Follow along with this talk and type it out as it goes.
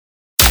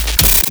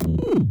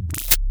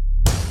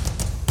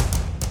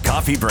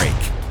Coffee Break,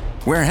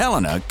 where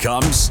Helena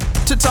comes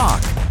to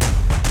talk.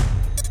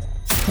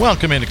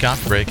 Welcome into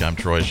Coffee Break. I'm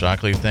Troy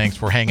Shockley. Thanks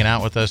for hanging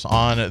out with us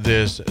on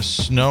this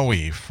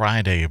snowy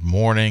Friday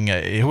morning.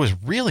 It was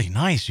really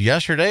nice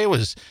yesterday. It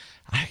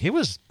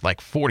was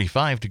like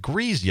 45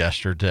 degrees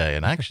yesterday,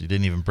 and I actually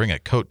didn't even bring a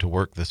coat to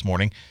work this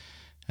morning.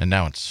 And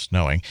now it's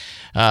snowing.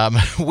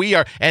 We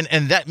are,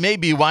 and that may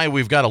be why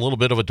we've got a little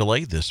bit of a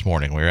delay this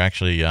morning. We're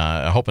actually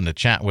hoping to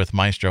chat with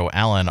Maestro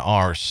Allan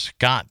R.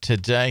 Scott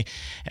today,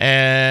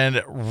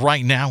 and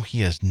right now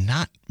he has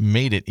not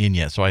made it in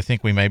yet. So I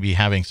think we may be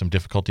having some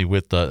difficulty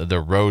with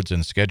the roads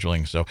and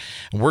scheduling. So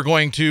we're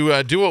going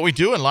to do what we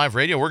do in live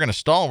radio. We're going to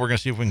stall. We're going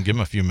to see if we can give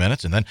him a few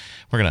minutes, and then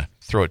we're going to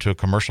throw it to a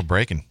commercial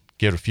break and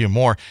get a few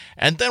more,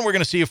 and then we're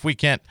going to see if we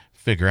can't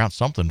figure out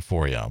something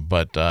for you.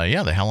 But the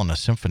Helena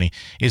Symphony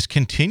is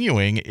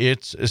continuing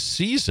its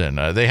season.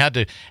 They had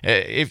to,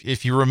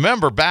 if you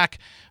remember back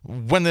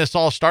when this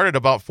all started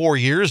about 4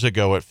 years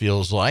ago, it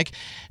feels like,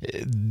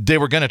 they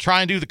were going to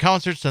try and do the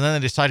concerts, and then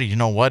they decided, you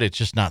know what, it's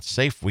just not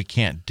safe. We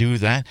can't do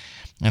that.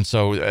 And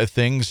so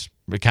things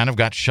kind of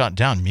got shut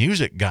down.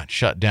 Music got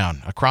shut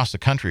down across the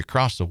country,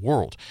 across the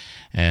world,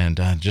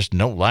 and just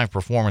no live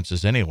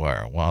performances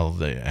anywhere. Well,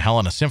 the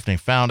Helena Symphony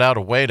found out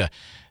a way to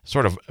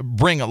sort of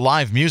bring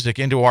live music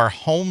into our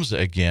homes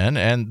again,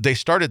 and they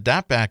started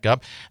that back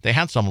up. They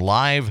had some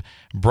live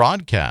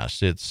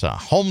broadcasts. It's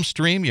Home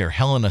Stream, your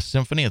Helena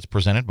Symphony. It's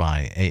presented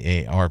by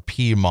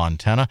AARP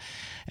Montana,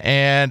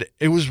 and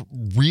it was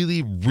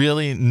really,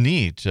 really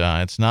neat.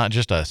 It's not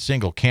just a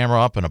single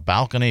camera up in a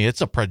balcony.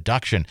 It's a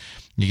production.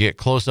 You get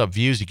close-up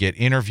views. You get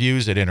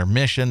interviews at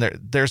intermission.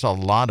 There's a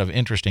lot of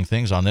interesting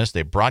things on this.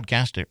 They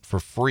broadcast it for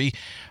free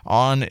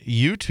on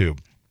YouTube.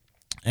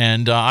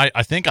 And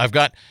I think I've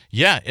got,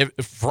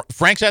 if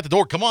Frank's at the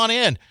door, come on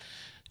in.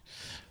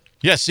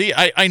 Yeah, see,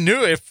 I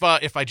knew if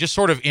I just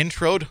sort of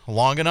introed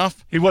long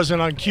enough. He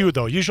wasn't on cue,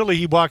 though. Usually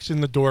he walks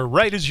in the door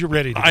right as you're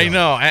ready to go. I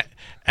know.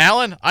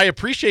 Allan, I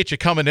appreciate you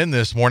coming in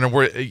this morning.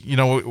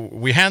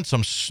 We had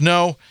some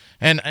snow,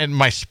 and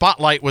my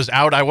spotlight was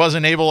out. I was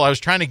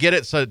trying to get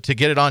it to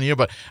get it on you,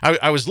 but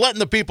I was letting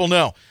the people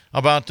know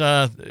about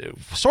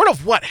sort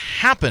of what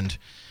happened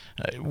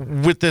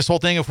with this whole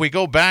thing. If we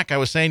go back, I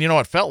was saying,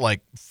 it felt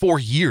like 4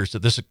 years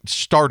that this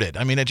started.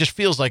 I mean, it just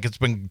feels like it's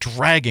been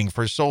dragging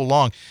for so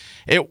long.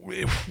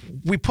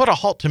 We put a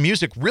halt to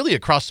music really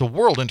across the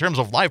world in terms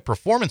of live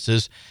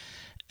performances,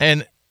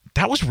 and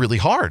that was really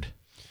hard.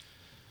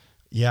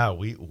 Yeah,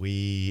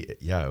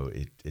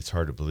 it's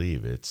hard to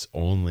believe. It's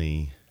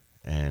only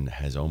and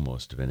has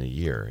almost been a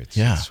year. It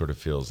sort of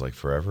feels like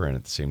forever, and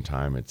at the same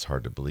time, it's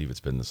hard to believe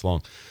it's been this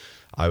long.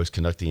 I was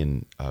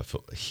conducting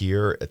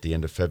here at the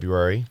end of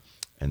February,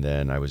 and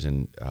then I was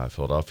in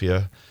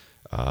Philadelphia,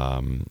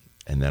 and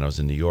then I was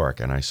in New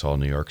York, and I saw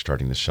New York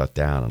starting to shut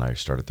down, and I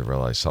started to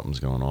realize something's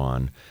going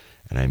on,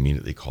 and I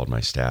immediately called my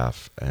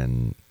staff,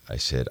 and I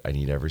said, I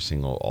need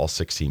all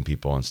 16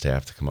 people on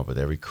staff to come up with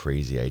every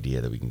crazy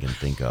idea that we can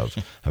think of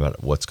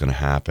about what's going to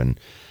happen.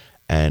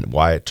 And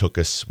why it took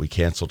us, we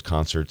canceled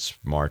concerts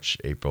March,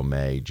 April,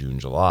 May, June,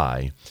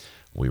 July.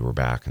 We were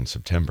back in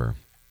September.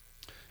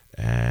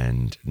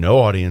 And no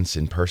audience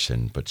in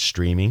person, but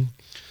streaming.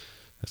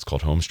 It's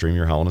called Home Stream,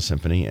 your Helena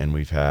Symphony, and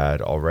we've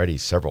had already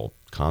several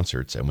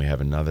concerts, and we have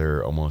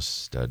another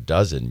almost a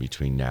dozen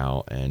between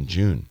now and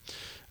June,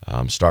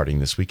 starting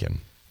this weekend.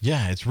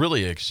 Yeah, it's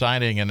really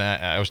exciting, and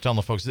I was telling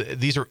the folks,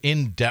 these are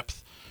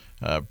in-depth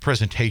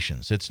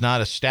presentations. It's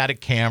not a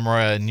static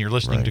camera and you're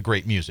listening to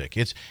great music.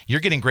 You're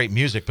getting great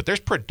music, but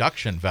there's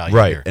production value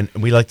here. And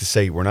we like to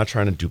say we're not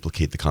trying to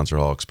duplicate the concert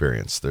hall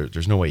experience.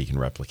 There's no way you can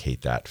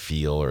replicate that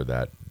feel or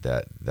that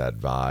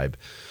vibe.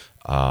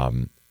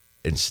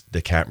 It's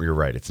the camera. You're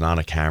right. It's not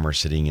a camera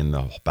sitting in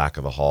the back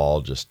of the hall,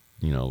 just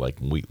like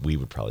we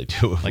would probably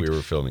do if we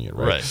were filming it.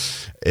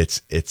 Right.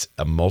 It's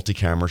a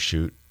multi-camera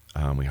shoot.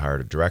 We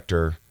hired a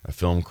director, a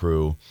film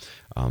crew.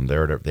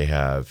 They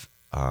have.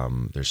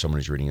 There's someone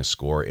who's reading a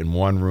score. In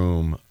one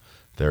room,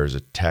 there's a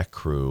tech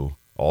crew,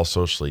 all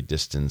socially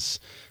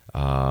distanced,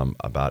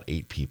 about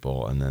 8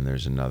 people, and then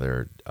there's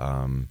another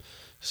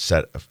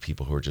set of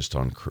people who are just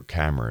on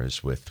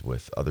cameras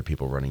with other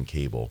people running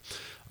cable.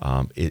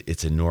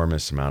 It's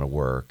enormous amount of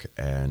work,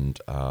 and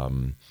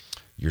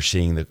you're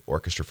seeing the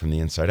orchestra from the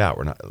inside out.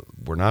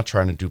 We're not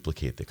trying to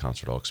duplicate the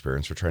concert hall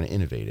experience. We're trying to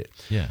innovate it.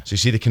 Yeah. So you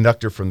see the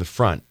conductor from the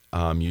front.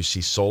 You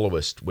see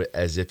soloists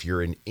as if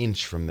you're an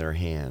inch from their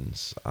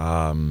hands.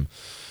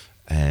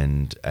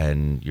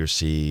 And you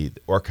see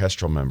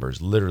orchestral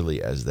members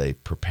literally as they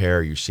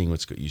prepare. You're seeing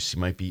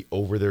might be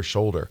over their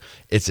shoulder.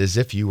 It's as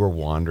if you were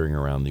wandering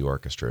around the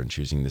orchestra and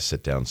choosing to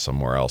sit down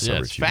somewhere else. Yeah,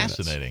 every it's few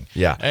fascinating. Minutes.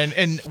 Yeah,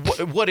 and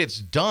what it's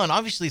done,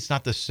 obviously, it's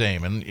not the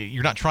same, and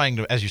you're not trying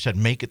to, as you said,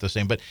 make it the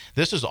same. But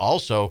this has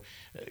also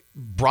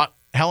brought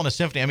Helena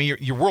Symphony. I mean,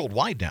 you're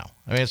worldwide now.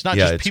 I mean, it's not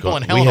just people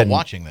in Helena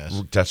watching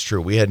this. That's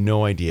true. We had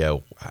no idea.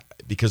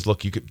 Because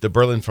look, the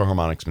Berlin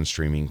Philharmonic's been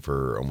streaming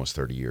for almost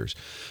 30 years.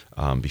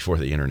 Before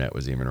the internet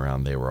was even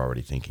around, they were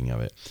already thinking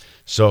of it.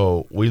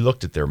 So we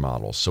looked at their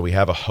models. So we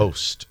have a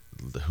host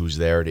who's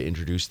there to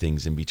introduce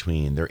things in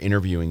between. They're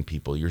interviewing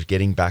people. You're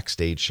getting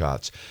backstage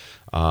shots.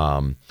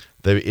 The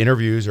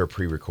interviews are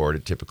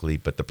pre-recorded typically,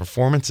 but the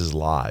performance is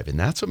live, and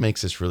that's what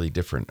makes this really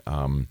different.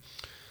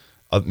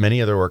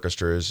 Many other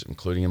orchestras,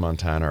 including in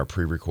Montana, are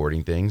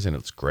pre-recording things, and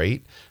it's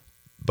great.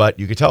 But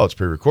you could tell it's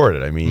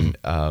pre-recorded. I mean,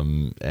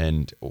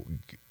 and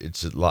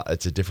it's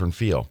a different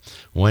feel.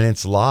 When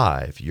it's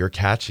live, you're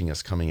catching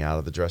us coming out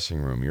of the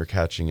dressing room. You're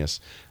catching us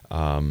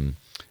in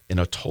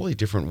a totally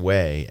different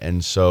way.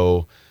 And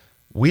so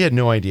we had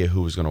no idea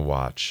who was going to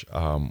watch.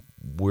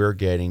 We're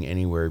getting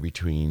anywhere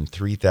between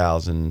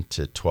 3,000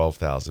 to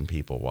 12,000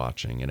 people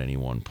watching at any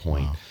one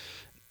point.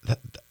 Wow.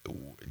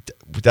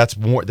 That's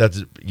more.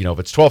 That's, if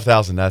it's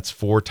 12,000, that's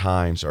 4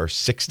 times or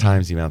 6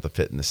 times the amount that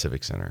fit in the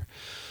Civic Center.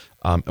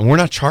 And we're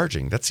not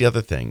charging. That's the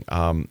other thing.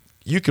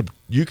 You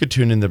could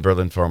tune in the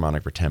Berlin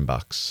Philharmonic for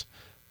 $10.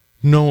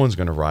 No one's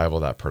going to rival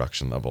that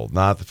production level.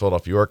 Not the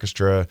Philadelphia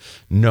Orchestra.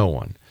 No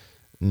one.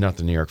 Not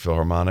the New York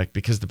Philharmonic,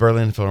 because the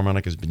Berlin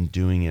Philharmonic has been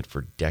doing it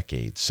for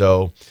decades.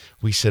 So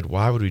we said,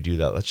 why would we do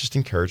that? Let's just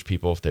encourage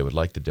people if they would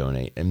like to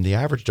donate. And the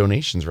average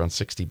donation is around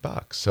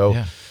 $60. So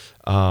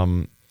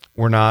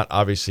we're not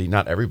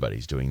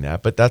everybody's doing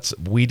that, but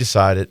we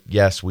decided,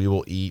 yes, we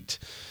will eat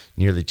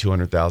nearly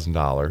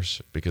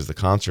 $200,000 because the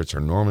concerts are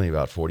normally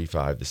about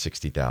 $45,000 to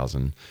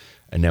 $60,000,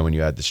 and then when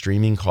you add the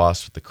streaming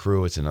costs with the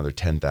crew, it's another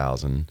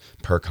 $10,000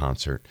 per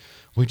concert.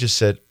 We just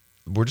said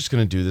we're just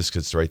going to do this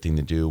because it's the right thing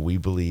to do. We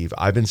believe.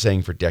 I've been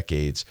saying for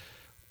decades,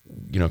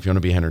 if you want to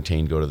be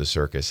entertained, go to the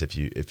circus.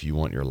 If you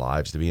want your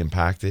lives to be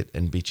impacted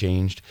and be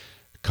changed,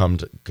 come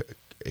to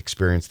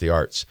experience the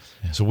arts.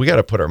 Yeah. So we got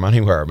to put our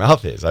money where our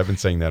mouth is. I've been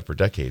saying that for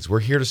decades.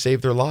 We're here to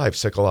save their lives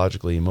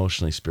psychologically,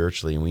 emotionally,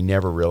 spiritually, and we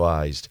never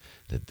realized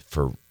that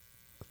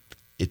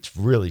it's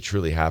really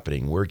truly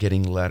happening. We're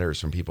getting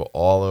letters from people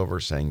all over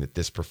saying that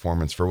this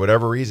performance, for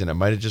whatever reason, it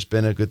might have just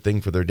been a good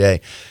thing for their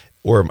day,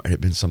 or it might have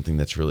been something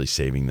that's really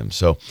saving them.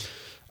 So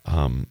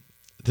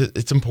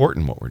it's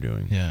important what we're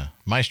doing. Yeah.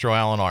 Maestro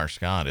Allan R.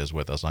 Scott is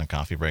with us on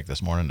Coffee Break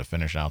this morning to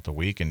finish out the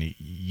week. And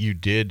you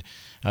did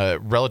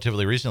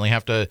relatively recently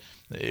have to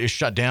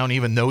shut down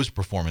even those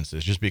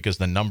performances just because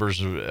the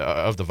numbers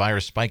of the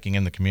virus spiking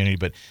in the community,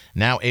 but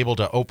now able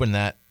to open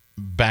that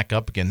back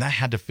up again. That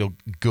had to feel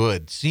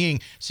good. Seeing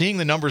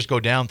the numbers go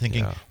down,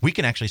 thinking we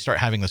can actually start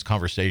having this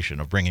conversation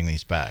of bringing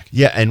these back.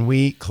 Yeah, and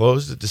we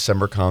closed the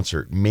December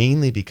concert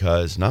mainly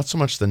because, not so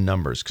much the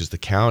numbers, because the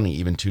county,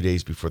 even 2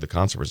 days before the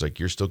concert, was like,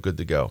 you're still good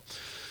to go.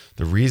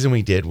 The reason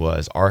we did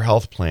was our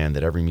health plan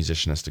that every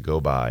musician has to go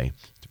by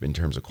in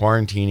terms of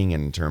quarantining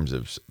and in terms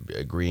of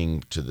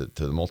agreeing to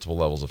the multiple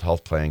levels of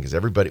health plan, because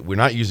we're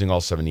not using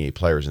all 78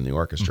 players in the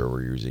orchestra.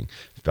 We're using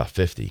about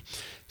 50.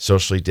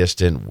 Socially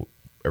distant,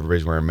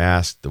 everybody's wearing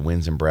masks. The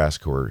winds and brass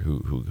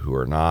who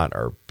are not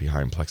are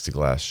behind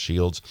plexiglass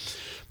shields,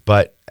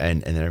 but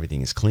and then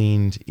everything is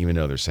cleaned. Even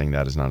though they're saying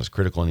that is not as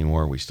critical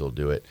anymore, we still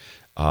do it.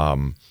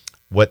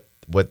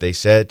 What they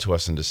said to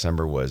us in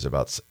December was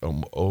about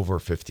well over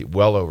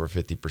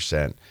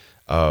 50%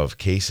 of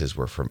cases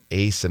were from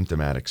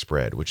asymptomatic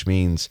spread, which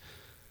means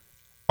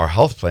our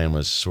health plan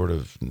was sort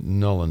of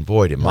null and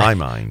void in my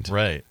mind.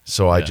 Right.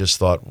 So I just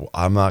thought,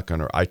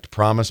 I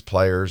promised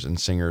players and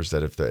singers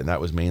that and that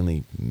was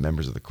mainly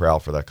members of the chorale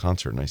for that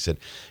concert. And I said,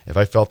 if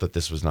I felt that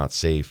this was not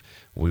safe,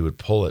 we would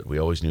pull it. We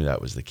always knew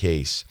that was the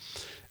case.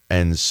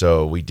 And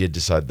so we did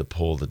decide to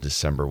pull the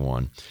December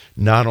one.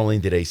 Not only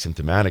did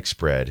asymptomatic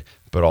spread,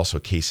 but also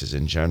cases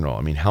in general.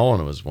 I mean,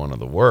 Helena was one of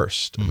the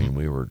worst. Mm-hmm. I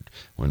mean,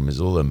 when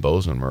Missoula and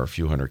Bozeman were a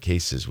few hundred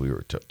cases, we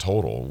were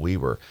total. We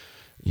were,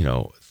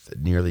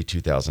 nearly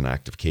 2,000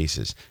 active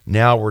cases.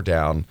 Now we're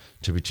down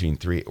to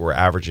we're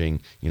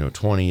averaging,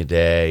 20 a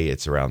day.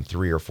 It's around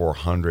 300 or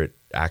 400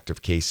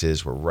 active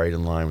cases. We're right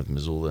in line with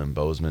Missoula and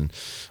Bozeman.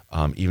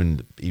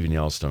 Even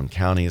Yellowstone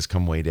County has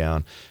come way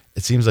down.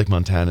 It seems like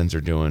Montanans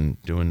are doing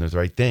the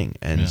right thing.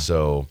 And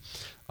so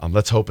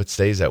let's hope it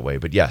stays that way.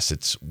 But yes,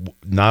 it's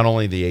not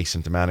only the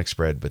asymptomatic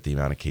spread, but the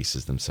amount of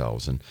cases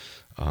themselves. And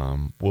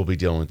we'll be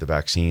dealing with the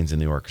vaccines in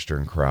the orchestra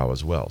and chorale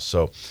as well.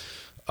 So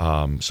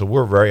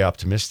we're very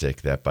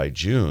optimistic that by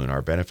June,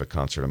 our benefit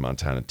concert in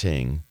Montana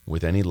Ting,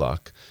 with any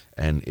luck,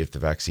 and if the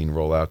vaccine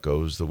rollout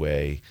goes the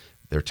way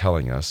they're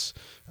telling us,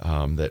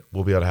 that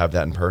we'll be able to have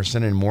that in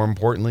person. And more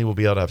importantly, we'll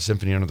be able to have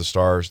Symphony Under the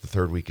Stars the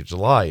third week of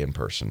July in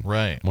person.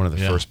 Right. One of the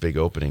first big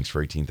openings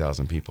for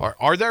 18,000 people.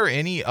 Are there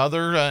any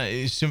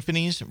other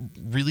symphonies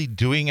really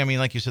doing, I mean,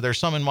 like you said, there's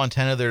some in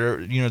Montana that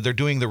are, they're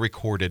doing the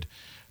recorded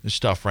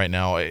stuff right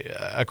now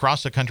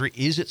across the country.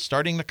 Is it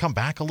starting to come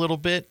back a little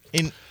bit,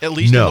 at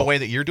least in the way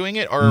that you're doing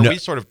it, or are we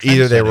sort of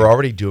either they were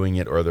already doing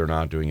it or they're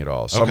not doing it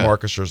all? Some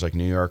orchestras like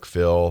New York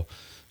Phil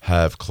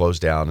have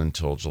closed down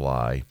until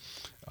July.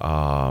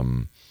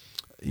 When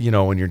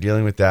you're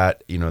dealing with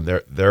that,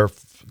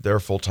 they're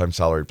full-time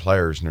salaried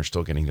players and they're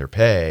still getting their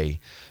pay.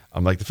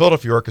 Like the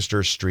Philadelphia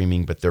Orchestra is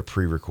streaming, but they're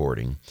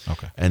pre-recording.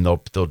 Okay. And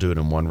they'll do it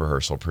in one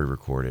rehearsal,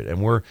 pre-recorded.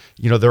 And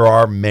there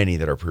are many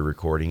that are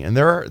pre-recording, and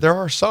there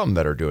are some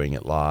that are doing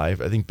it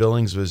live. I think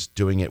Billings was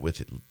doing it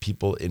with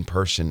people in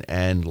person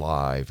and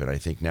live, and I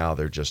think now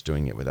they're just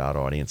doing it without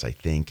audience, I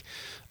think.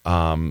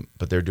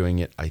 But they're doing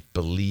it, I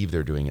believe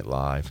they're doing it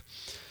live.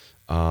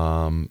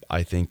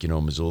 I think,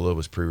 Missoula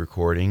was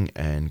pre-recording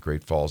and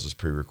Great Falls is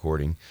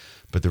pre-recording,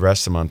 but the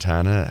rest of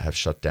Montana have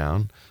shut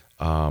down.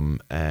 No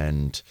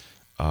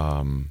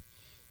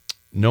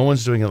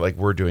one's doing it like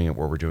we're doing it,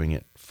 where we're doing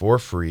it for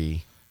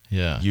free.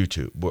 Yeah.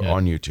 YouTube. We're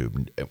on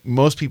YouTube.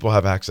 Most people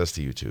have access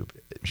to YouTube.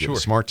 Sure.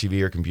 Smart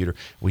TV or computer.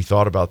 We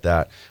thought about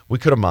that. We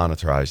could have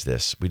monetized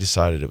this. We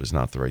decided it was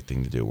not the right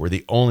thing to do. We're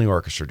the only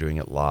orchestra doing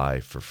it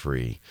live for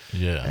free.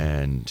 Yeah.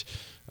 And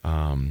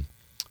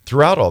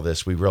throughout all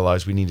this, we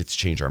realized we needed to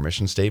change our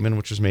mission statement,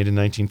 which was made in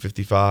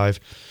 1955.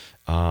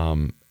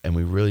 And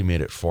we really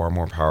made it far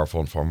more powerful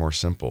and far more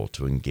simple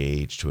to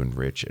engage, to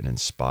enrich, and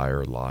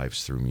inspire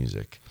lives through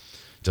music.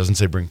 It doesn't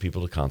say bring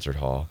people to concert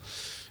hall.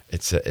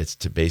 It's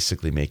to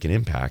basically make an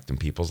impact in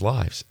people's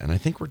lives, and I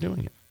think we're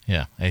doing it.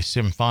 Yeah, a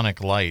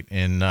symphonic light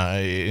in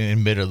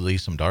admittedly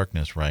some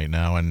darkness right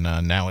now, and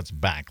now it's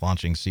back,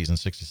 launching season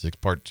 66,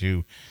 part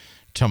 2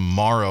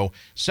 tomorrow,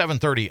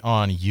 7:30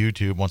 on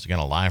YouTube. Once again,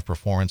 a live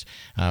performance.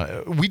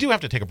 We do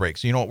have to take a break,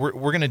 so we're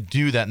going to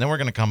do that, and then we're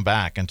going to come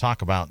back and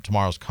talk about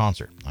tomorrow's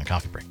concert on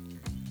Coffee Break.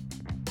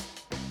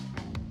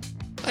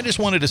 I just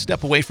wanted to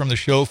step away from the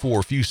show for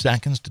a few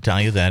seconds to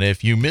tell you that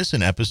if you miss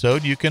an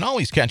episode, you can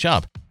always catch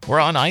up. We're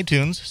on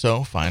iTunes,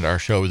 so find our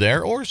show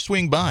there or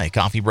swing by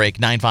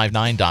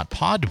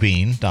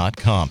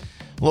coffeebreak959.podbean.com.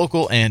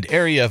 Local and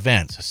area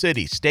events,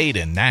 city, state,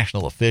 and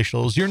national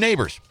officials, your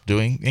neighbors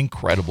doing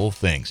incredible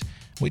things.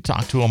 We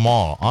talk to them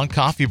all on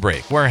Coffee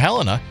Break, where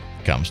Helena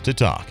comes to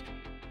talk.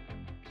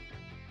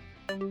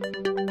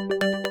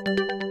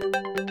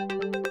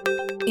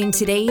 In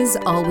today's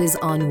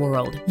always-on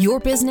world, your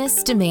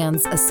business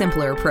demands a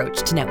simpler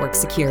approach to network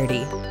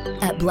security.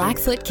 At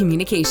Blackfoot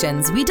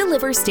Communications, we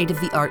deliver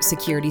state-of-the-art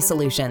security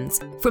solutions,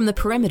 from the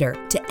perimeter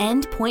to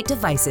endpoint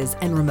devices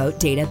and remote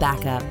data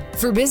backup,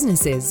 for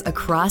businesses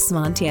across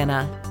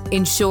Montana.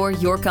 Ensure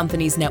your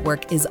company's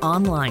network is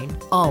online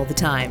all the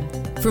time.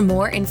 For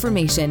more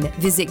information,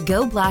 visit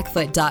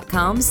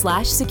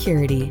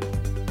goblackfoot.com/security.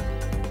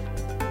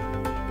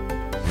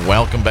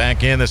 Welcome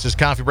back in. This is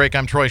Coffee Break.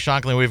 I'm Troy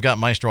Shockley. We've got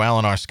Maestro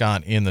Allan R.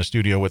 Scott in the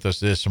studio with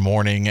us this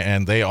morning,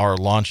 and they are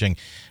launching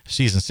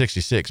season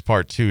 66,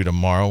 part 2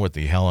 tomorrow with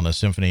the Helena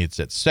Symphony. It's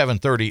at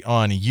 7:30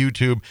 on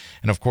YouTube.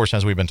 And, of course,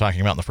 as we've been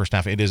talking about in the first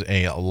half, it is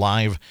a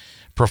live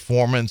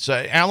performance.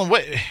 Allan,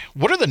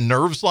 what are the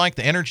nerves like,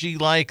 the energy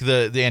like,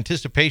 the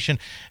anticipation?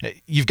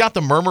 You've got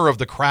the murmur of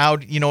the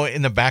crowd,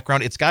 in the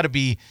background. It's got to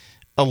be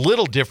a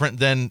little different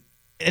than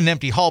an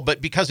empty hall,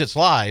 but because it's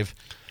live,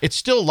 it's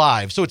still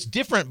live, so it's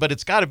different, but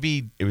it's got to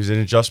be... It was an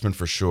adjustment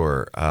for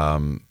sure.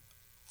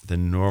 The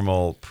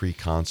normal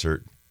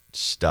pre-concert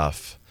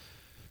stuff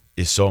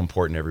is so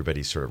important to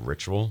everybody's sort of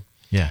ritual.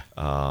 Yeah.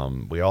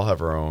 We all have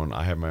our own...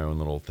 I have my own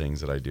little things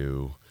that I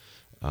do.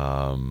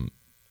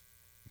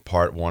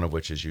 Part one of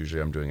which is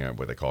usually I'm doing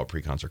what they call a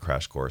pre-concert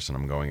crash course, and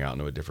I'm going out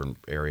into a different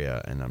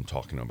area, and I'm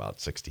talking to about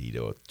 60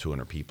 to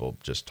 200 people,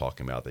 just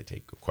talking about, they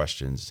take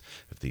questions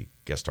if the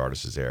guest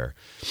artist is there.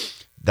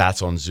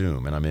 That's on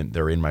Zoom, and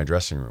they're in my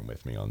dressing room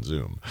with me on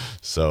Zoom.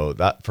 So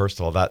that, first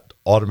of all, that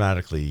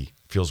automatically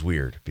feels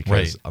weird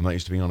because right. I'm not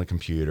used to being on a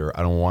computer.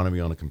 I don't want to be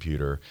on a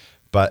computer.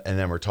 And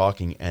then we're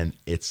talking, and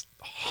it's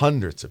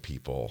hundreds of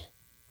people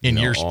in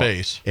your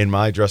space, in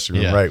my dressing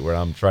room, right, where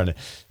I'm trying to.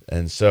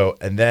 And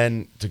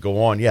then to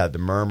go on, the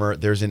murmur,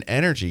 there's an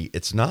energy.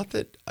 It's not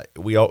that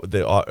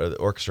the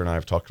orchestra and I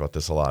have talked about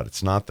this a lot.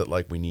 It's not that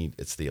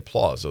it's the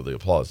applause, though the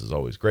applause is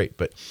always great,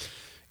 but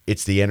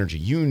it's the energy.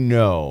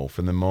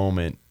 From the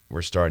moment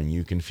we're starting,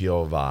 you can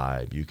feel a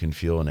vibe, you can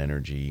feel an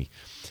energy,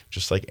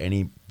 just like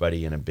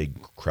anybody in a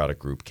big crowded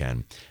group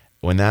can.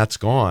 When that's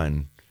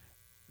gone,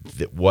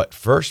 what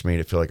first made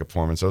it feel like a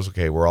performance was,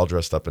 okay, we're all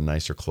dressed up in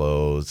nicer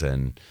clothes,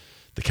 and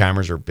the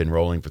cameras have been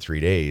rolling for 3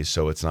 days,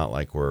 so it's not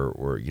like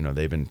we're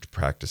they've been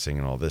practicing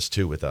and all this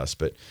too with us,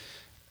 but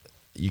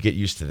you get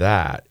used to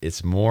that.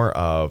 It's more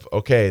of,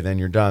 okay, then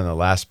you're done. The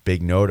last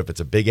big note, if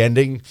it's a big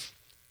ending,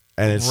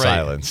 and it's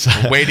silence.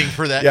 Waiting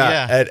for that.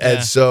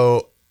 And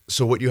so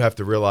what you have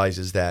to realize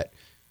is that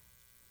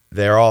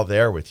they're all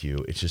there with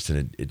you. It's just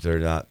they're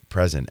not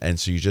present. And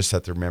so you just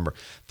have to remember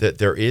that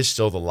there is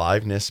still the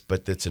liveness,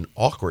 but it's an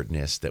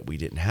awkwardness that we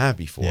didn't have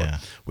before. Yeah.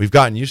 We've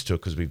gotten used to it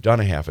because we've done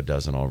a half a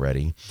dozen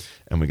already,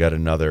 and we got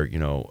another,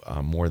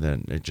 more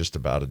than just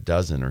about a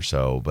dozen or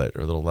so, but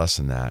or a little less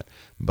than that.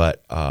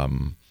 But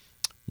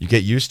you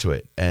get used to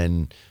it.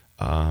 And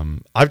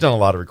I've done a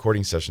lot of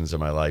recording sessions in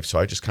my life, so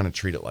I just kind of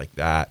treat it like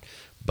that.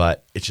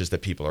 But it's just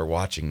that people are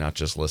watching, not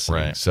just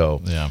listening. Right.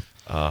 So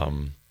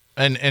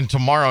And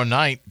tomorrow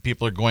night,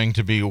 people are going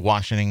to be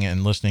watching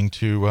and listening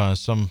to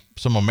some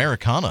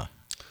Americana.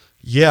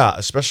 Yeah,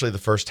 especially the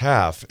first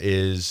half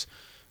is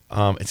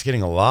it's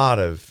getting a lot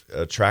of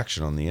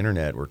traction on the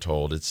internet. We're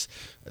told it's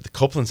The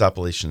Copeland's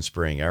Appalachian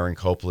Spring. Aaron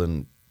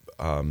Copland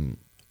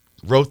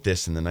wrote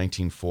this in the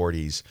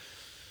 1940s,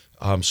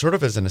 sort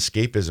of as an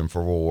escapism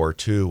for World War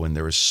II when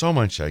there was so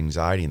much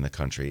anxiety in the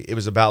country. It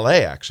was a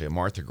ballet, actually, of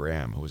Martha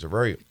Graham, who was a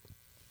very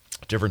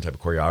different type of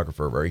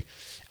choreographer, very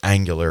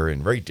angular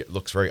and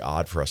looks very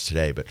odd for us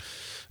today. But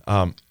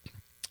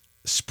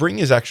spring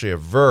is actually a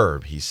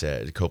verb,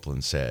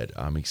 Copeland said.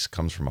 He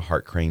comes from a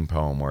Hart Crane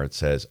poem where it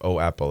says, "Oh,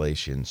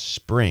 Appalachian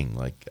spring,"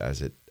 like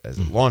as it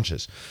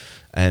launches.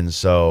 And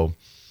so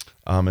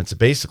it's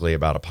basically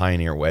about a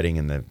pioneer wedding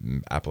in the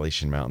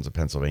Appalachian Mountains of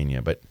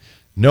Pennsylvania. But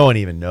no one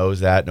even knows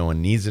that. No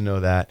one needs to know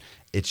that.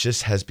 It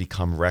just has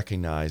become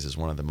recognized as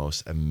one of the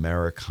most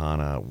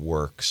Americana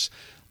works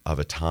of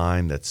a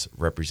time that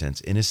represents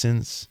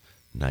innocence,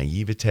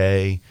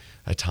 naivete,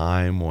 a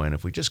time when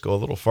if we just go a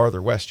little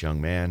farther west,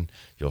 young man,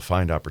 you'll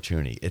find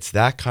opportunity. It's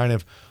that kind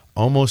of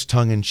almost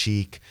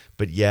tongue-in-cheek,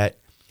 but yet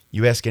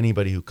you ask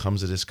anybody who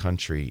comes to this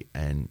country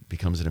and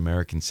becomes an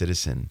American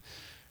citizen,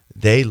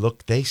 they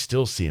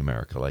still see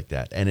America like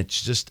that. And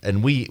it's just,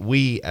 and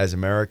we as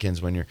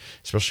Americans,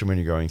 especially when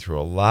you're going through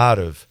a lot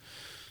of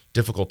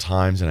difficult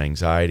times and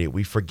anxiety,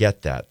 we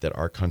forget that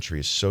our country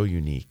is so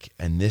unique.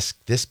 And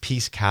this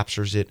piece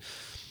captures it.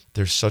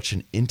 There's such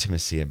an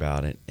intimacy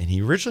about it. And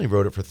he originally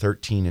wrote it for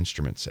 13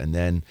 instruments, and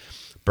then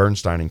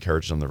Bernstein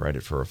encouraged him to write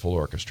it for a full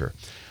orchestra.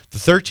 The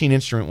 13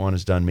 instrument one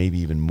is done maybe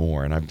even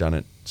more, and I've done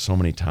it so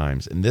many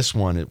times. And this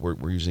one,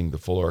 we're using the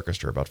full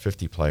orchestra, about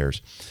 50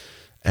 players.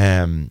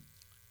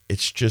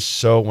 It's just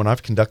so, when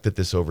I've conducted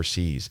this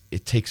overseas,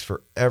 it takes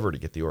forever to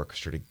get the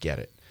orchestra to get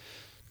it.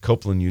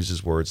 Copeland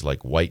uses words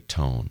like white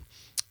tone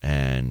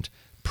and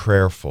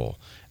prayerful,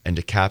 and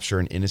to capture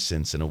an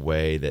innocence in a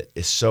way that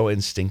is so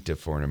instinctive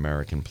for an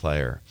American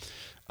player.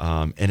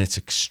 And it's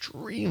an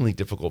extremely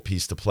difficult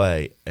piece to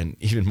play and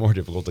even more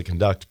difficult to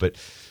conduct. But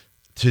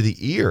to the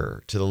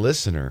ear, to the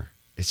listener,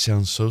 it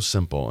sounds so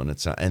simple.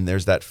 And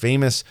there's that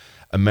famous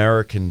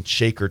American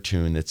shaker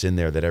tune that's in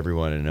there that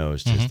everyone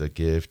knows. "'Tis the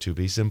gift to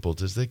be simple,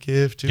 'tis the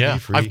gift to be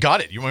free." I've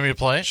got it. You want me to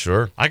play it?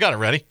 Sure. I got it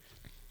ready.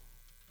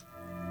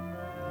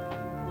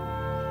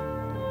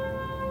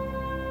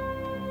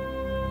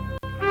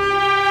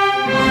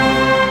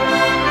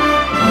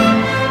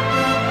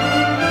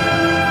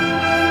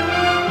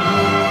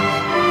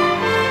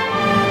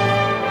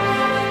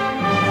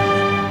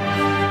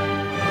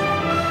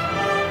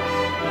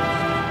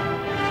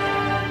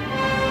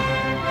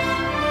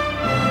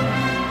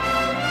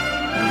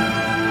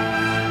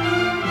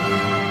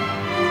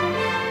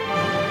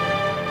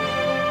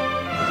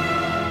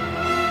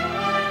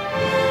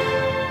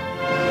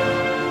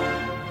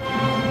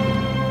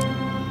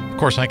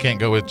 Of course, I can't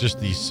go with just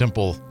the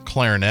simple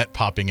clarinet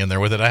popping in there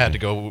with it. I had to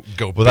go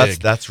Well, big.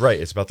 that's right.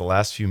 It's about the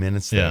last few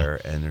minutes there,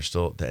 and there's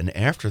still. And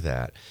after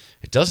that,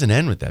 it doesn't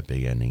end with that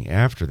big ending.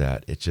 After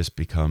that, it just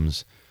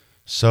becomes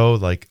so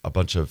like a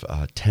bunch of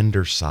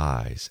tender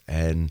sighs,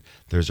 and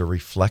there's a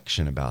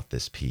reflection about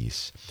this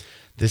piece.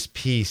 This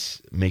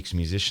piece makes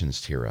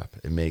musicians tear up.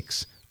 It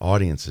makes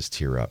audiences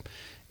tear up.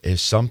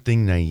 It's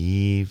something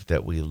naive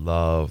that we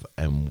love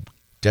and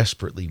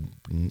desperately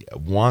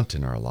want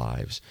in our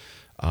lives.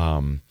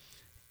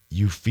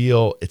 You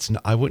feel it's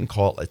not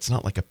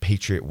like a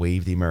patriot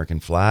wave the American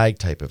flag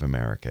type of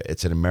America.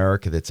 It's an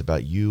America that's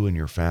about you and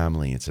your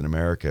family. It's an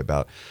America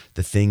about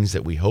the things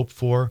that we hope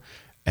for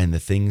and the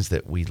things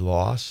that we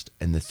lost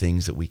and the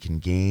things that we can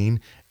gain.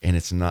 And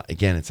it's not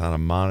a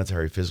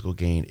monetary physical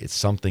gain. It's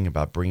something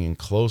about bringing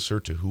closer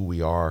to who we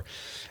are.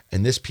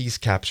 And this piece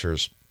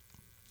captures,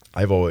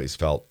 I've always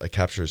felt, it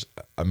captures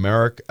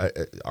America,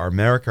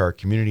 our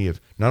community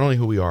of not only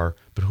who we are,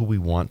 but who we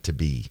want to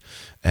be.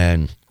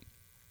 And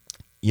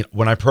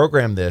when I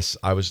programmed this,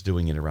 I was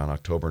doing it around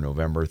October,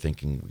 November,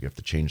 thinking we have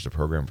to change the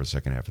program for the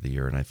second half of the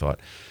year. And I thought,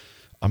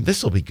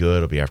 this will be good.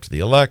 It'll be after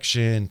the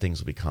election. Things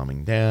will be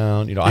calming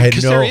down.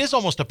 Because there is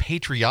almost a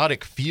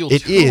patriotic feel to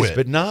it. It is,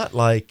 but not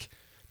like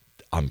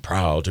I'm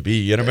proud to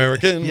be an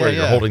American, where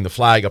you're holding the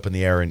flag up in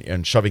the air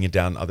and shoving it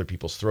down other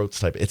people's throats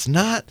type. It's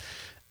not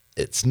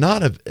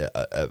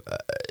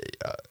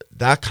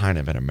that kind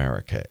of an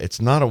America.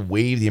 It's not a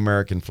wave the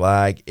American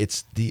flag.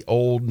 It's the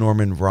old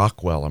Norman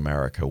Rockwell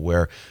America,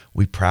 where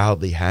we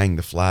proudly hang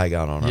the flag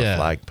out on our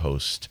flag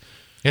post.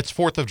 It's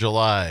 4th of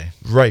July.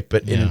 Right,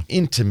 but in an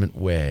intimate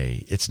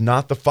way. It's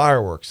not the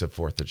fireworks of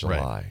 4th of July.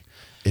 Right.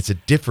 It's a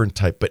different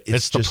type, but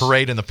it's the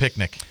parade and the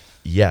picnic.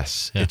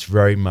 Yes, it's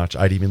very much,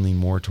 I'd even lean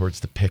more towards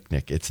the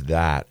picnic. It's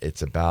that.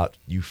 It's about,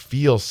 you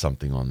feel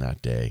something on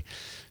that day.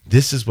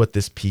 This is what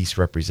this piece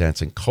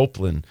represents. And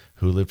Copeland,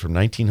 who lived from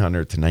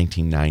 1900 to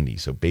 1990,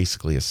 so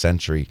basically a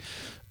century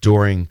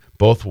during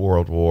both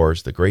world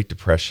wars, the Great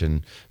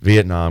Depression,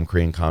 Vietnam,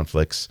 Korean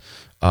conflicts,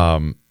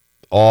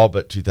 all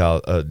but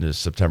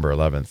September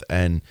 11th.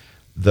 And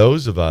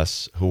those of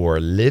us who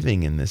are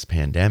living in this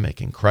pandemic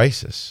and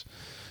crisis,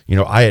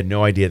 I had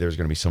no idea there was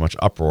going to be so much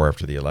uproar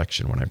after the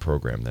election when I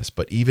programmed this.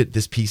 But even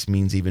this piece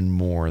means even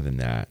more than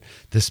that.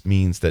 This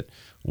means that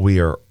we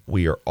are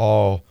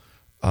all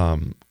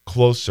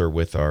closer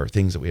with our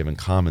things that we have in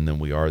common than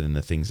we are than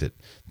the things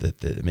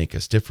that make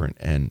us different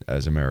and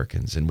as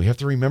Americans. And we have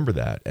to remember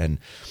that. And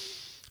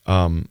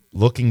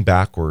looking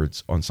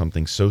backwards on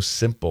something so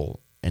simple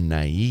and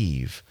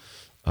naive,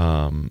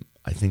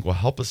 I think will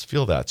help us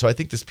feel that. So I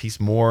think this piece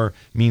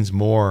means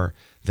more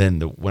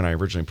than when I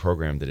originally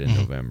programmed it in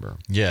November.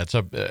 Yeah, it's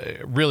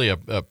really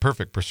a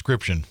perfect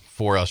prescription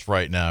for us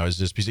right now is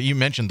this piece. You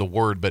mentioned the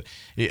word, but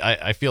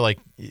I feel like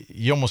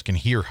you almost can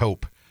hear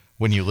hope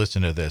when you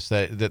listen to this.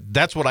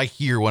 That's what I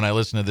hear when I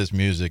listen to this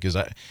music is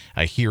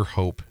I hear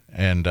hope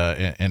and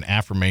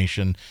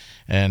affirmation.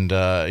 And,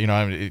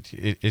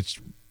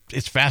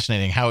 it's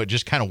fascinating how it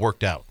just kind of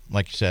worked out.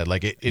 Like you said,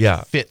 like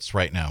it fits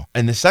right now.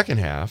 And the second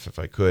half, if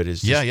I could,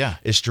 is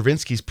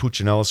Stravinsky's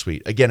Puccinella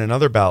Suite. Again,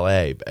 another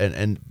ballet.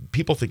 And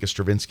people think of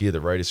Stravinsky, the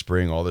Rite of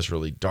Spring, all this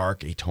really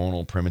dark,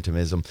 atonal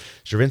primitivism.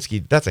 Stravinsky,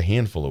 that's a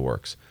handful of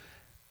works.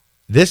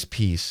 This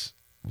piece,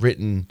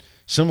 written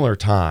similar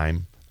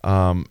time,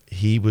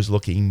 he was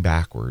looking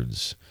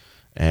backwards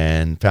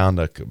and found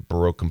a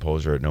Baroque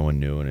composer that no one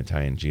knew, an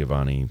Italian,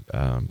 Giovanni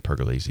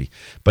Pergolesi.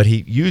 But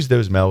he used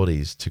those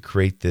melodies to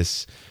create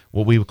this,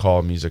 what we would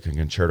call music a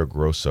concerto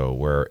grosso,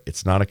 where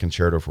it's not a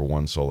concerto for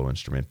one solo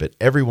instrument, but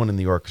everyone in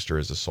the orchestra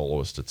is a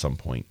soloist at some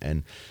point.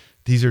 And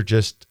these are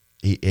just,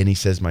 and he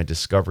says, my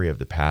discovery of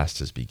the past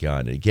has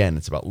begun. And again,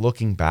 it's about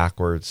looking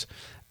backwards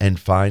and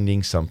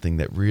finding something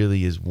that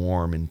really is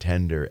warm and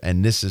tender.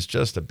 And this is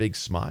just a big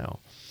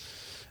smile.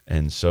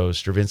 And so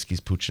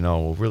Stravinsky's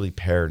Puccinella will really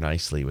pair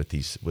nicely with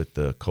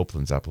the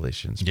Copland's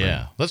Appalachian Spring.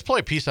 Yeah, let's play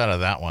a piece out of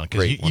that one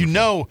because you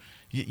know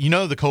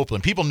the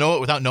Copland. People know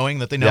it without knowing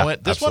that they know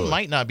it. This absolutely. one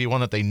might not be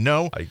one that they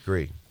know. I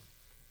agree.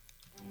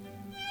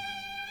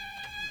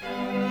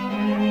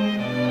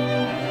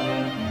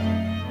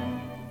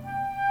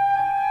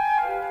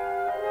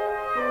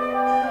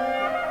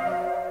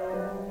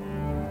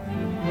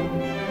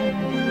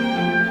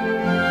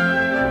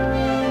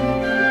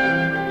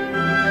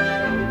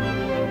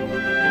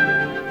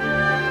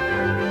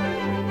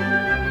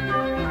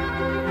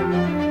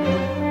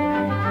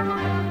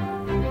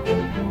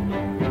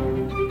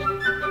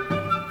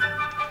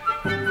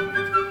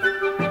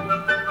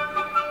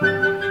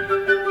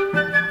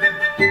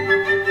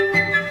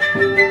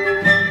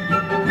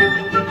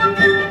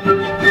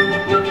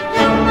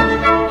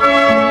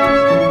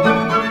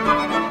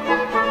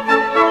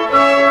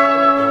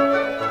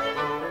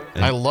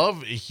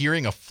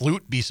 Hearing a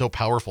flute be so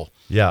powerful.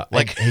 Yeah,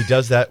 like he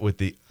does that with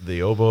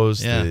the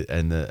oboes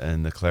and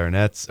the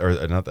clarinets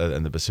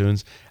and the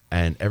bassoons,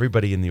 and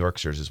everybody in the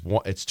orchestra is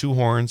it's two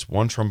horns,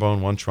 one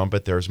trombone, one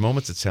trumpet. There's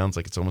moments it sounds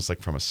like it's almost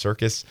like from a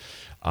circus,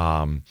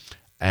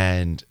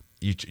 and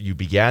you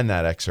began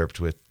that excerpt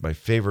with my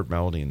favorite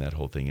melody in that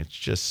whole thing. It's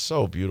just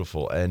so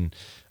beautiful, and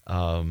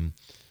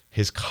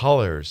his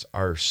colors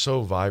are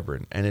so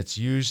vibrant, and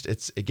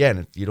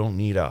again, you don't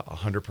need a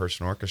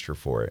 100-person orchestra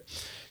for it.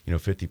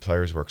 50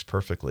 players works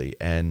perfectly,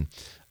 and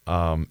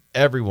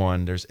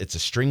everyone it's a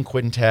string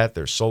quintet.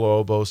 There's solo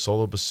oboe,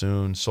 solo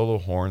bassoon, solo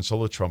horn,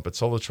 solo trumpet,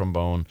 solo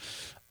trombone.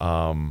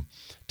 To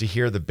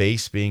hear the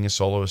bass being a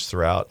soloist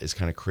throughout is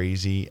kind of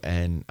crazy,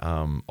 and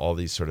all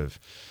these sort of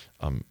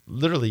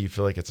literally you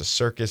feel like it's a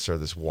circus or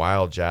this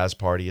wild jazz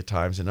party at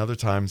times, and other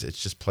times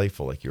it's just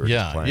playful, like you were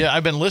just playing. Yeah,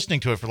 I've been listening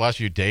to it for the last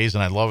few days,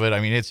 and I love it. I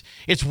mean,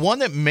 it's one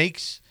that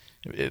makes.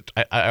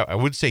 I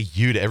would say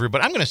you to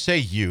everybody. I'm going to say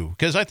you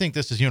because I think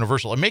this is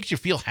universal. It makes you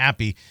feel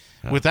happy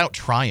without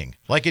trying.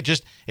 Like it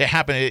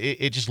happened.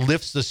 It just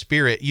lifts the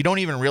spirit. You don't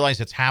even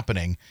realize it's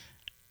happening,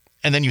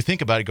 and then you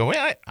think about it. Go,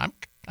 hey,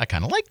 I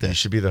kind of like this. You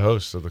should be the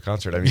host of the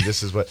concert. I mean,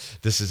 this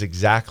is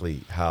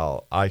exactly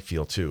how I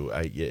feel too.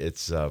 I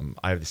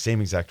have the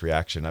same exact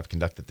reaction. I've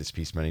conducted this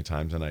piece many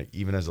times, and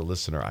even as a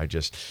listener,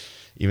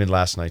 even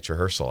last night's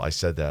rehearsal, I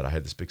said that I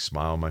had this big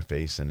smile on my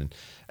face, and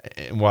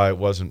while I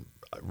wasn't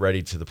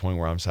ready to the point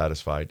where I'm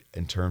satisfied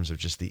in terms of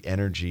just the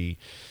energy,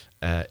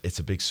 it's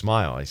a big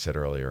smile, I said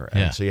earlier.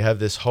 And so you have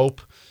this hope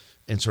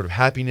and sort of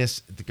happiness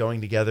going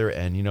together.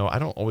 And, I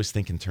don't always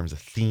think in terms of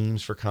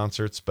themes for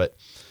concerts, but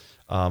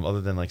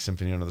other than like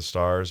Symphony Under the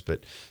Stars,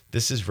 but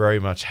this is very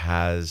much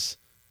has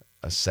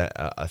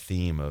a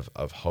theme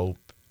of hope,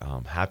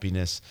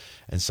 happiness,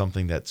 and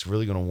something that's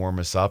really going to warm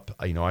us up.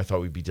 I thought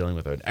we'd be dealing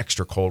with an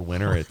extra cold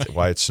winter.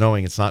 Why it's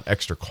snowing, it's not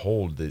extra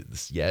cold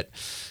yet.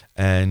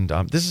 And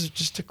this is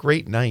just a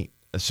great night.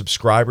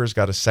 Subscribers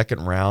got a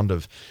second round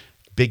of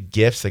big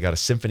gifts. They got a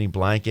symphony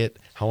blanket,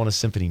 Helena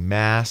Symphony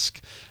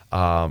mask,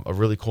 a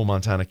really cool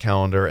Montana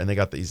calendar, and they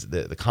got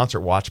the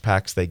concert watch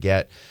packs they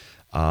get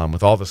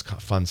with all this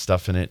fun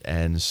stuff in it.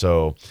 And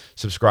so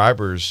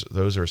subscribers,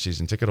 those are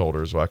season ticket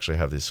holders, will actually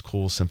have this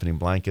cool symphony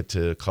blanket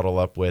to cuddle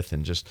up with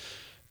and just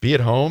be at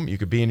home. You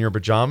could be in your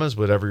pajamas,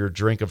 whatever your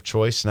drink of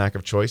choice, snack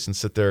of choice, and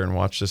sit there and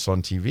watch this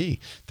on TV.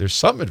 There's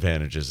some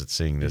advantages at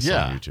seeing this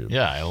on YouTube.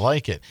 Yeah, I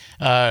like it.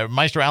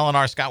 Maestro Allan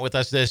R. Scott with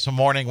us this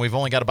morning. We've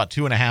only got about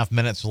 2.5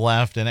 minutes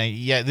left. And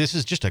this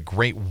is just a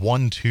great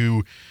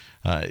 1-2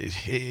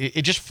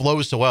 it just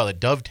flows so well. It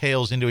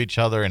dovetails into each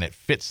other, and it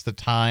fits the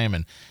time,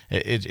 and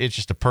it's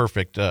just a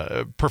perfect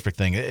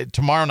thing.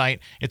 Tomorrow night,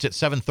 it's at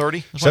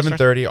 7:30.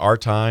 7:30 our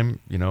time,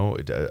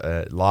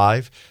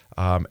 live,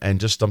 and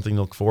just something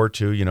to look forward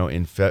to.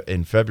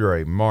 In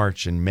February,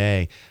 March, and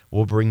May,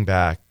 we'll bring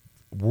back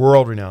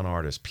world-renowned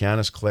artist,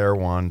 pianist Claire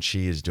Wan.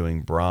 She is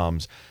doing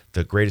Brahms.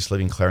 The greatest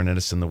living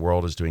clarinetist in the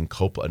world is doing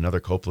another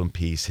Copland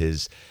piece,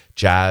 his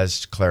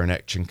jazz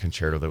clarinet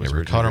concerto that was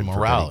Ricardo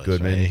Morales.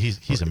 Goodman. Right? He's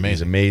amazing.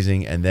 He's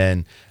amazing. And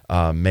then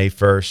May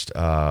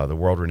 1st, the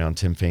world-renowned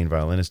Tim Fain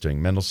violinist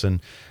doing Mendelssohn.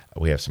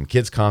 We have some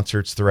kids'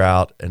 concerts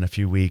throughout in a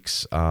few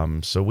weeks.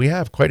 So we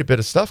have quite a bit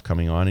of stuff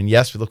coming on. And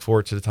yes, we look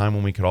forward to the time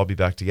when we could all be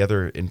back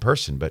together in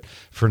person. But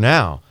for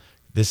now,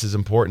 this is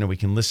important, and we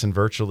can listen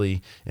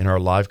virtually in our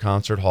live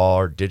concert hall,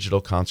 our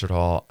digital concert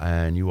hall,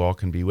 and you all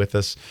can be with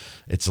us.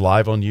 It's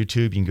live on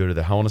YouTube. You can go to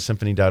the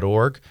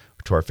helenasymphony.org,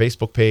 to our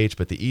Facebook page,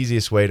 but the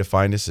easiest way to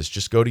find us is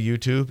just go to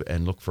YouTube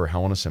and look for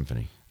Helena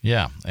Symphony.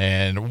 Yeah,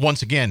 and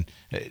once again,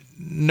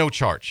 no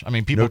charge. I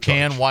mean, people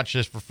can watch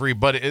this for free,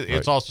 but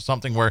it's also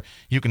something where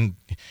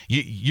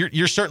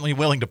you're certainly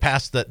willing to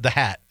pass the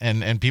hat,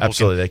 and people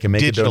absolutely can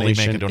they can digitally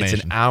make a donation.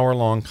 It's an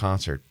hour-long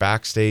concert,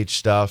 backstage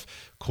stuff,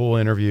 cool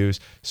interviews.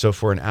 So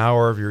for an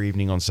hour of your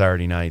evening on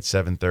Saturday night,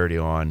 7:30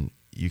 on,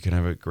 you can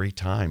have a great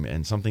time,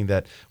 and something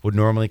that would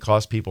normally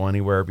cost people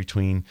anywhere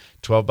between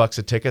 $12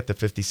 a ticket to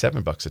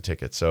 $57 a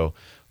ticket. So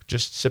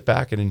just sit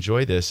back and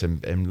enjoy this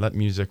and let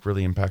music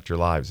really impact your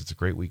lives. It's a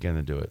great weekend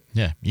to do it.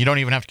 Yeah, you don't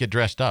even have to get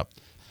dressed up.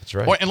 That's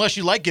right. Or unless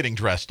you like getting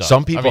dressed up.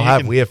 Some people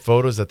we have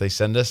photos that they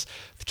send us,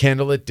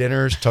 candlelit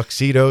dinners,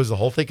 tuxedos, the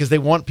whole thing, because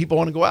people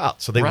want to go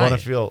out, so they want to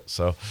feel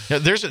so. Yeah,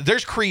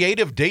 there's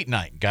creative date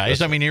night, guys.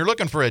 That's you're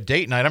looking for a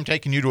date night. I'm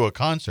taking you to a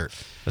concert.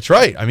 That's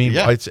right.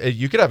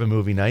 You could have a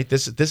movie night.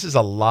 This is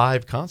a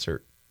live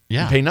concert.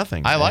 Yeah, you pay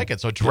nothing. I like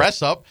it. So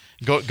dress up,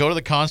 go to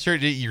the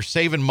concert. You're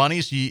saving money,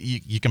 so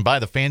you can buy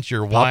the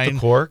fancier wine. Pop the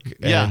cork,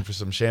 and for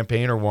some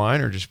champagne or wine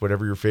or just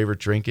whatever your favorite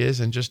drink is,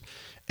 and just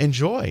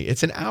enjoy.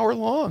 It's an hour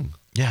long.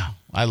 Yeah,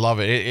 I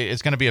love it.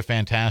 It's going to be a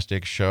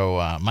fantastic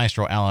show.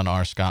 Maestro Allan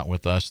R. Scott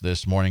with us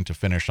this morning to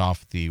finish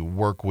off the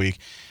work week.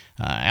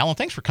 Allan,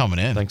 thanks for coming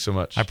in. Thanks so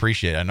much. I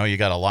appreciate it. I know you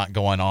got a lot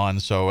going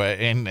on. So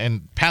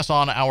and pass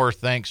on our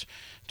thanks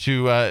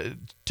to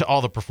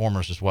all the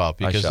performers as well,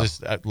 because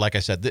this, like I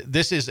said,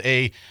 this is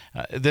a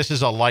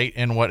light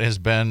in what has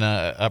been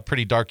a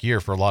pretty dark year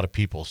for a lot of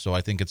people. So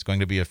I think it's going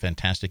to be a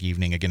fantastic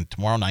evening again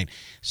tomorrow night,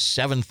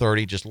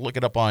 7:30. Just look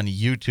it up on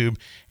YouTube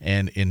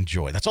and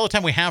enjoy. That's all the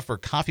time we have for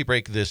Coffee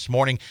Break this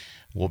morning.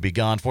 We'll be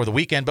gone for the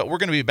weekend, but we're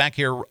going to be back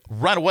here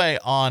right away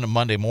on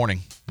Monday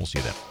morning. We'll see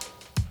you then.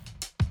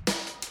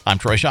 I'm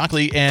Troy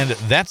Shockley, and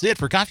that's it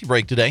for Coffee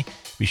Break today.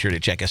 Be sure to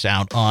check us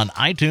out on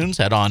iTunes.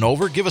 Head on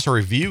over. Give us a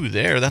review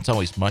there. That's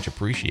always much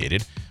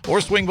appreciated. Or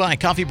swing by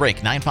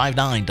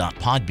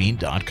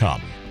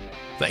coffeebreak959.podbean.com.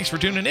 Thanks for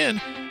tuning in.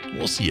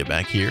 We'll see you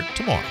back here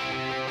tomorrow.